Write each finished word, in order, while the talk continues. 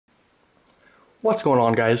What's going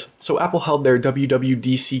on, guys? So Apple held their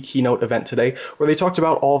WWDC Keynote event today where they talked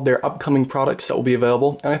about all of their upcoming products that will be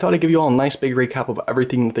available, and I thought I'd give you all a nice big recap of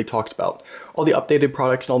everything that they talked about, all the updated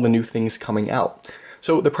products and all the new things coming out.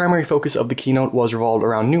 So the primary focus of the keynote was revolved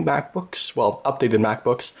around new MacBooks, well, updated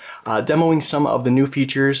MacBooks, demoing some of the new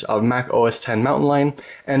features of Mac OS X Mountain Lion,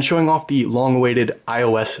 and showing off the long-awaited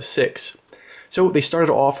iOS 6. So they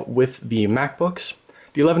started off with the MacBooks.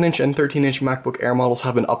 The 11-inch and 13-inch MacBook Air models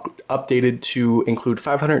have been updated to include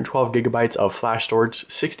 512 gigabytes of flash storage,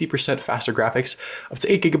 60% faster graphics, up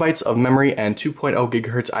to 8 gigabytes of memory, and 2.0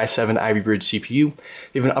 gigahertz i7 Ivy Bridge CPU.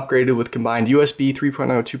 They've been upgraded with combined USB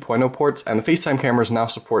 3.0 2.0 ports, and the FaceTime cameras now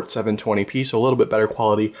support 720p, so a little bit better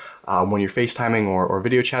quality when you're FaceTiming or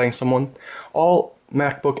video chatting someone. All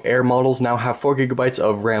MacBook Air models now have 4 gigabytes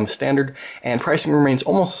of RAM standard, and pricing remains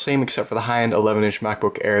almost the same except for the high-end 11-inch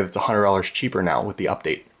MacBook Air that's $100 cheaper now with the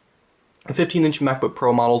update. The 15-inch MacBook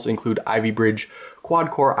Pro models include Ivy Bridge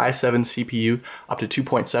quad-core i7 CPU up to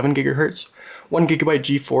 2.7 GHz, 1 GB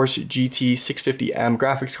GeForce GT 650M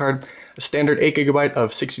graphics card, a standard 8 GB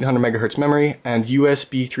of 1600 MHz memory, and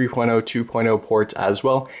USB 3.0 2.0 ports as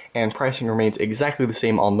well, and pricing remains exactly the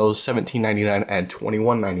same on those, $17.99 and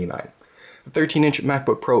 $21.99. The 13-inch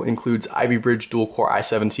MacBook Pro includes Ivy Bridge dual-core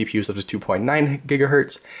i7 CPUs up to 2.9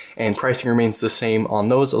 GHz, and pricing remains the same on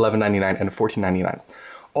those, $11.99 and $14.99.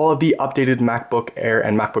 All of the updated MacBook Air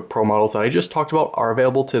and MacBook Pro models that I just talked about are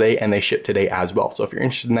available today, and they ship today as well. So if you're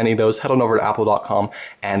interested in any of those, head on over to apple.com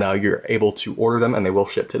and you're able to order them, and they will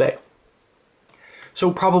ship today. So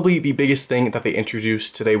probably the biggest thing that they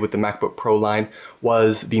introduced today with the MacBook Pro line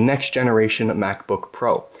was the next generation MacBook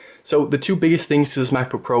Pro. So the two biggest things to this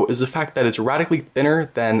MacBook Pro is the fact that it's radically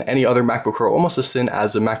thinner than any other MacBook Pro, almost as thin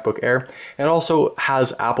as the MacBook Air, and it also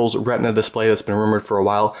has Apple's Retina display that's been rumored for a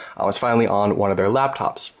while. It's finally on one of their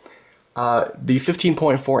laptops. The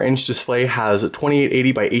 15.4-inch display has a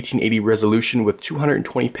 2880 by 1880 resolution with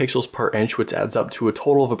 220 pixels per inch, which adds up to a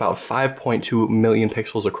total of about 5.2 million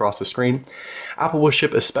pixels across the screen. Apple will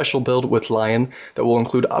ship a special build with Lion that will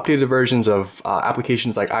include updated versions of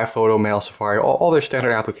applications like iPhoto, Mail, Safari, all their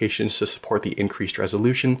standard applications to support the increased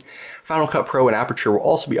resolution. Final Cut Pro and Aperture will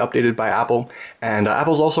also be updated by Apple, and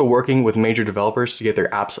Apple's also working with major developers to get their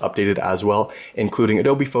apps updated as well, including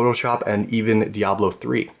Adobe Photoshop and even Diablo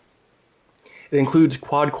 3. It includes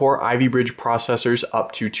quad-core Ivy Bridge processors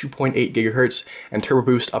up to 2.8 GHz and Turbo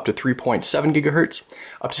Boost up to 3.7 GHz,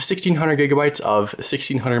 up to 1600 gigabytes of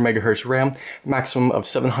 1600 MHz RAM, maximum of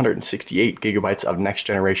 768 gigabytes of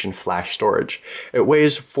next-generation flash storage. It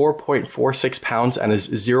weighs 4.46 pounds and is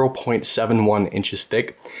 0.71 inches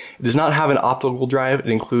thick. It does not have an optical drive. It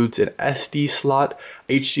includes an SD slot,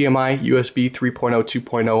 HDMI, USB 3.0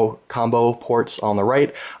 2.0 combo ports on the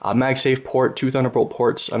right, a MagSafe port, two Thunderbolt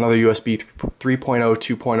ports, another USB 3.0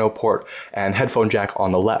 2.0 port, and headphone jack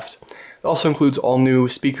on the left. It also includes all new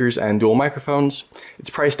speakers and dual microphones. It's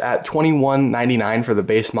priced at $21.99 for the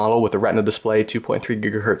base model with a Retina display, 2.3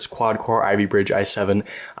 GHz quad-core Ivy Bridge i7,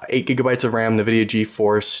 8 GB of RAM, NVIDIA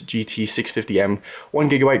GeForce GT 650M, 1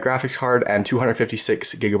 GB graphics card, and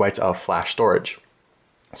 256 GB of flash storage.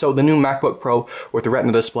 So the new MacBook Pro with the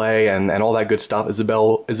Retina display and all that good stuff is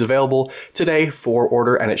available today for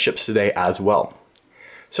order, and it ships today as well.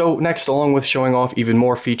 So next, along with showing off even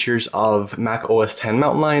more features of Mac OS X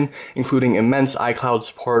Mountain Lion, including immense iCloud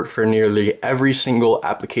support for nearly every single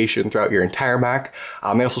application throughout your entire Mac.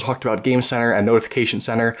 They also talked about Game Center and Notification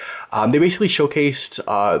Center. They basically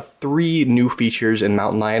showcased 3 new features in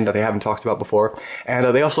Mountain Lion that they haven't talked about before,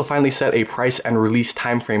 and they also finally set a price and release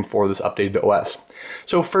timeframe for this updated OS.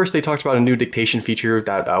 So first, they talked about a new dictation feature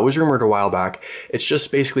that was rumored a while back. It's just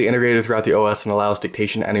basically integrated throughout the OS and allows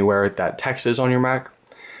dictation anywhere that text is on your Mac.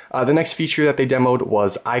 The next feature that they demoed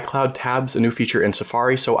was iCloud Tabs, a new feature in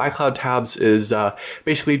Safari. So iCloud Tabs is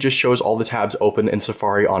basically just shows all the tabs open in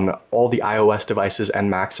Safari on all the iOS devices and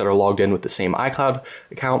Macs that are logged in with the same iCloud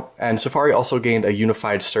account. And Safari also gained a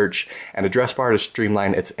unified search and address bar to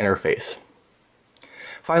streamline its interface.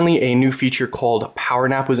 Finally, a new feature called Power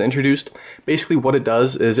Nap was introduced. Basically what it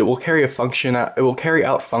does is it will carry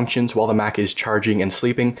out functions while the Mac is charging and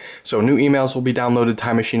sleeping. So new emails will be downloaded,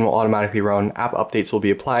 Time Machine will automatically run, app updates will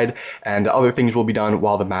be applied, and other things will be done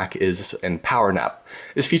while the Mac is in Power Nap.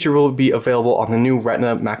 This feature will be available on the new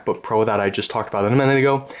Retina MacBook Pro that I just talked about a minute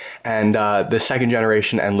ago, and the second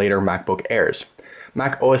generation and later MacBook Airs.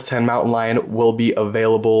 Mac OS X Mountain Lion will be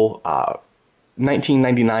available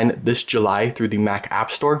 $19.99 this July through the Mac App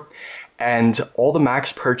Store, and all the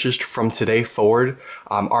Macs purchased from today forward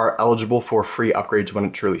are eligible for free upgrades when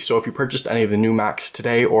it's released. So if you purchased any of the new Macs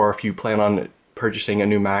today, or if you plan on purchasing a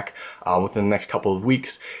new Mac within the next couple of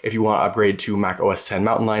weeks, if you want to upgrade to Mac OS X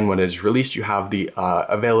Mountain Lion when it is released, you have the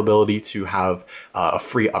availability to have a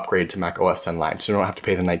free upgrade to Mac OS X Lion, so you don't have to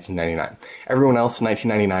pay the $19.99. Everyone else,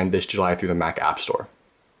 $19.99 this July through the Mac App Store.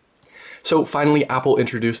 So finally, Apple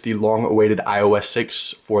introduced the long-awaited iOS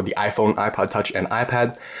 6 for the iPhone, iPod Touch, and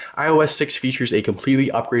iPad. iOS 6 features a completely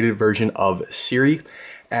upgraded version of Siri,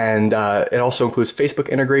 and it also includes Facebook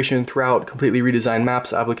integration throughout, completely redesigned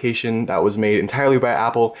Maps application that was made entirely by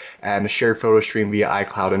Apple, and a shared photo stream via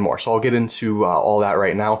iCloud and more. So I'll get into all that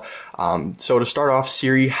right now. So to start off,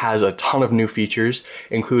 Siri has a ton of new features,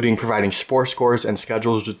 including providing sports scores and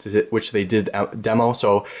schedules, which they did demo.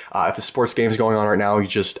 So if the sports game is going on right now, you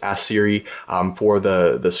just ask Siri for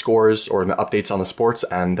the scores or the updates on the sports,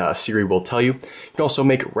 and Siri will tell you. You can also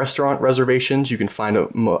make restaurant reservations. You can find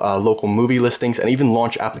local movie listings and even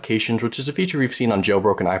launch applications, which is a feature we've seen on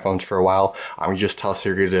jailbroken iPhones for a while. You just tell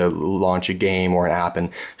Siri to launch a game or an app, and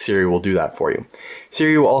Siri will do that for you.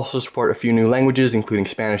 Siri will also support a few new languages, including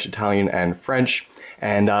Spanish, Italian, and French.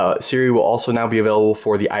 And Siri will also now be available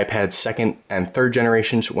for the iPad's second and third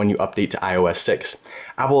generations when you update to iOS 6.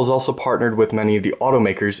 Apple has also partnered with many of the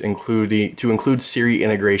automakers to include Siri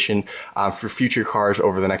integration for future cars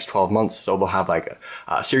over the next 12 months. So they'll have like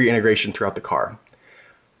a Siri integration throughout the car.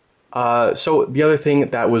 So the other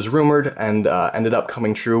thing that was rumored and ended up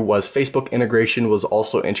coming true was Facebook integration was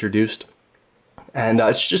also introduced. And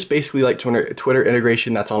it's just basically like Twitter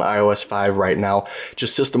integration that's on iOS 5 right now.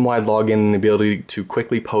 Just system-wide login and the ability to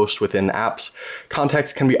quickly post within apps.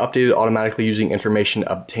 Contacts can be updated automatically using information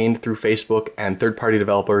obtained through Facebook, and third-party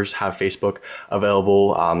developers have Facebook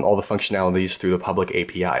available all the functionalities through the public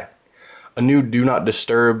API. A new Do Not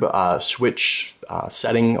Disturb switch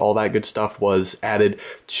setting, all that good stuff was added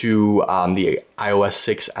to the iOS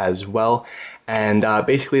 6 as well. And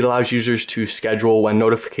basically it allows users to schedule when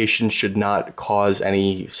notifications should not cause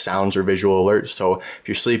any sounds or visual alerts. So if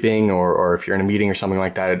you're sleeping or if you're in a meeting or something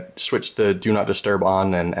like that, switch the Do Not Disturb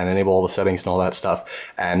on and enable all the settings and all that stuff.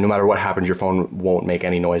 And no matter what happens, your phone won't make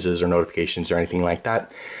any noises or notifications or anything like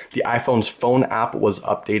that. The iPhone's phone app was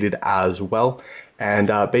updated as well.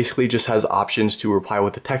 And basically just has options to reply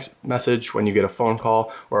with a text message when you get a phone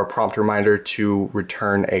call, or a prompt reminder to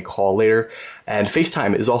return a call later. And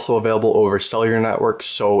FaceTime is also available over cellular networks,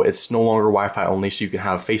 so it's no longer Wi-Fi only, so you can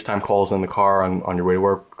have FaceTime calls in the car on your way to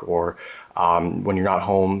work, or when you're not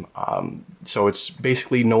home. So it's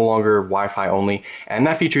basically no longer Wi-Fi only, and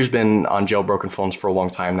that feature's been on jailbroken phones for a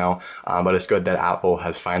long time now, but it's good that Apple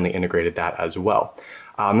has finally integrated that as well.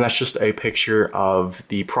 That's just a picture of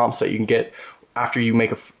the prompts that you can get after you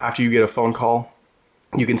get a phone call.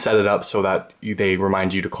 You can set it up so that they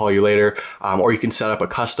remind you to call you later, or you can set up a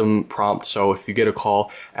custom prompt. So if you get a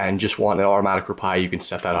call and just want an automatic reply, you can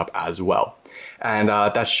set that up as well. And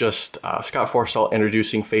that's just Scott Forstall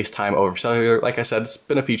introducing FaceTime over cellular. Like I said, it's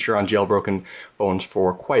been a feature on jailbroken phones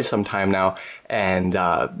for quite some time now, and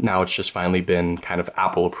now it's just finally been kind of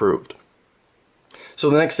Apple approved. So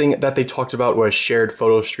the next thing that they talked about was shared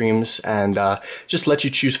photo streams, and just let you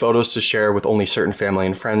choose photos to share with only certain family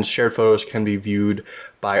and friends. Shared photos can be viewed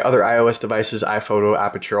by other iOS devices, iPhoto,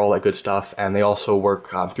 Aperture, all that good stuff, and they also work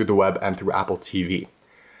through the web and through Apple TV.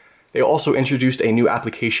 They also introduced a new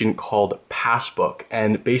application called Passbook,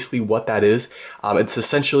 and basically what that is, it's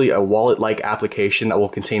essentially a wallet-like application that will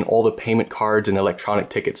contain all the payment cards and electronic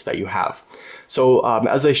tickets that you have. So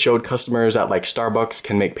as they showed, customers at like Starbucks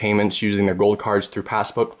can make payments using their gold cards through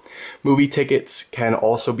Passbook. Movie tickets can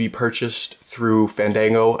also be purchased through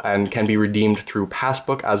Fandango and can be redeemed through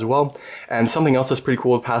Passbook as well. And something else that's pretty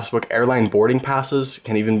cool with Passbook, airline boarding passes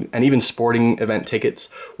and even sporting event tickets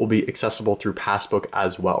will be accessible through Passbook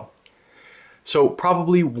as well. So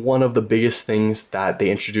probably one of the biggest things that they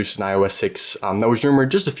introduced in iOS 6 that was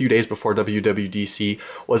rumored just a few days before WWDC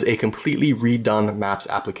was a completely redone Maps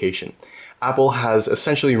application. Apple has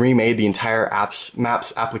essentially remade the entire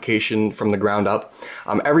Maps application from the ground up.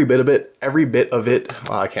 Every bit of it,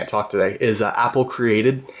 I can't talk today, is Apple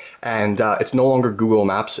created, and it's no longer Google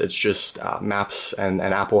Maps, it's just Maps, and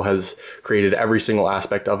Apple has created every single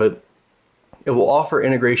aspect of it. It will offer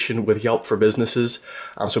integration with Yelp for businesses,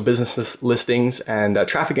 so business listings, and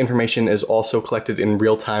traffic information is also collected in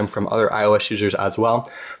real time from other iOS users as well.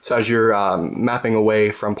 So as you're mapping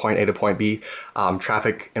away from point A to point B,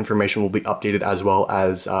 traffic information will be updated, as well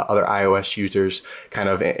as other iOS users kind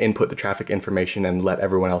of input the traffic information and let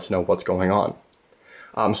everyone else know what's going on.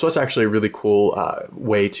 So it's actually a really cool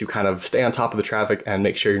way to kind of stay on top of the traffic and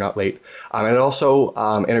make sure you're not late. And it also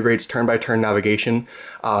integrates turn-by-turn navigation.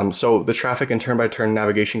 So the traffic and turn-by-turn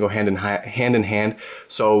navigation go hand in hand.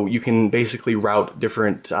 So you can basically route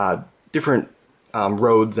different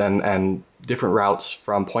roads and different routes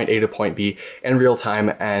from point A to point B in real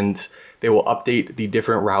time, and they will update the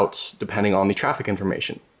different routes depending on the traffic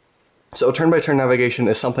information. So turn-by-turn navigation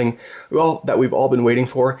is something that we've all been waiting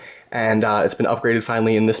for, and it's been upgraded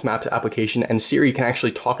finally in this Maps application, and Siri can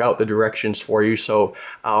actually talk out the directions for you. So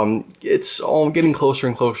it's all getting closer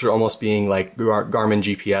and closer, almost being like Garmin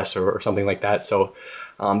GPS or something like that. So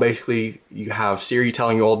basically, you have Siri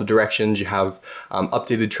telling you all the directions, you have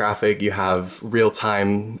updated traffic, you have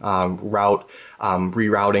real-time route,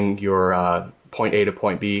 rerouting your point A to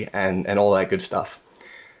point B, and all that good stuff.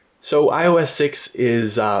 So iOS 6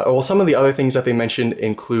 is, well, some of the other things that they mentioned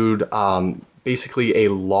include basically a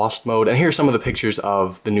lost mode, and here's some of the pictures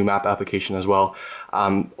of the new map application as well.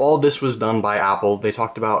 All this was done by Apple. They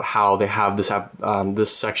talked about how they have this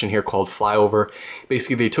this section here called Flyover.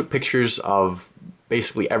 Basically, they took pictures of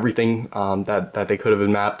basically everything that they could have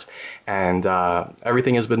been mapped, and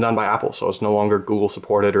everything has been done by Apple, so it's no longer Google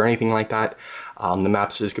supported or anything like that. The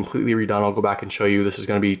Maps is completely redone. I'll go back and show you. This is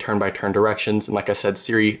going to be turn-by-turn directions, and like I said,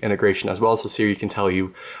 Siri integration as well, so Siri can tell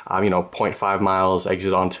you, 0.5 miles,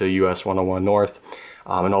 exit onto US 101 North,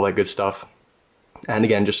 and all that good stuff. And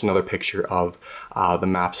again, just another picture of the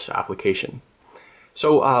Maps application.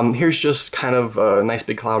 So here's just kind of a nice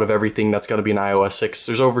big cloud of everything that's going to be in iOS 6.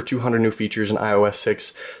 There's over 200 new features in iOS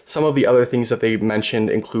 6. Some of the other things that they mentioned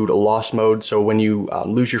include a lost mode. So when you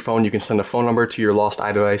lose your phone, you can send a phone number to your lost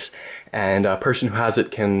iDevice, and a person who has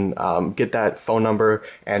it can get that phone number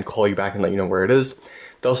and call you back and let you know where it is.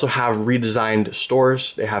 They also have redesigned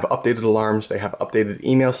stores, they have updated alarms, they have updated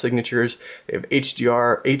email signatures, they have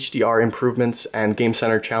HDR improvements and Game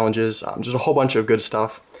Center challenges, just a whole bunch of good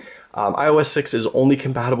stuff. iOS 6 is only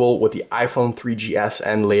compatible with the iPhone 3GS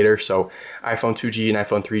and later, so iPhone 2G and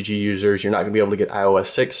iPhone 3G users, you're not going to be able to get iOS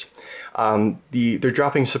 6. They're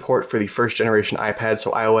dropping support for the first generation iPad,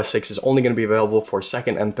 so iOS 6 is only going to be available for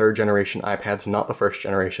second and third generation iPads, not the first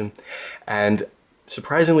generation. And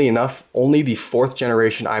surprisingly enough, only the fourth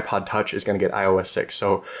generation iPod Touch is going to get iOS 6.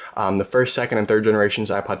 So the first, second, and third generations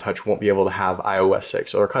iPod Touch won't be able to have iOS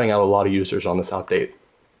 6. So they're cutting out a lot of users on this update.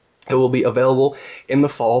 It will be available in the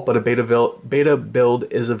fall, but a beta build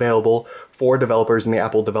is available for developers in the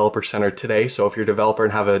Apple Developer Center today. So if you're a developer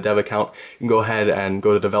and have a dev account, you can go ahead and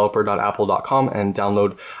go to developer.apple.com and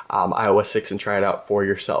download iOS 6 and try it out for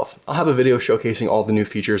yourself. I'll have a video showcasing all the new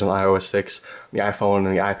features on iOS 6, the iPhone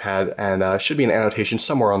and the iPad, and should be an annotation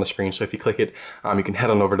somewhere on the screen. So if you click it, you can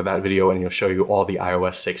head on over to that video and it'll show you all the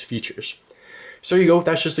iOS 6 features. So there you go,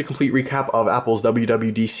 that's just a complete recap of Apple's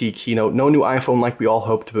WWDC keynote. No new iPhone like we all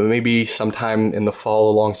hoped, but maybe sometime in the fall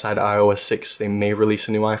alongside iOS 6 they may release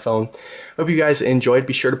a new iPhone. Hope you guys enjoyed.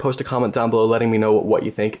 Be sure to post a comment down below letting me know what you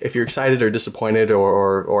think. If you're excited or disappointed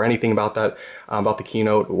or anything about that, about the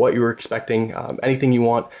keynote, what you were expecting, anything you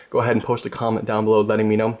want, go ahead and post a comment down below letting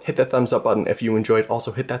me know. Hit that thumbs up button if you enjoyed.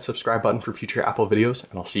 Also hit that subscribe button for future Apple videos,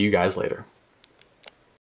 and I'll see you guys later.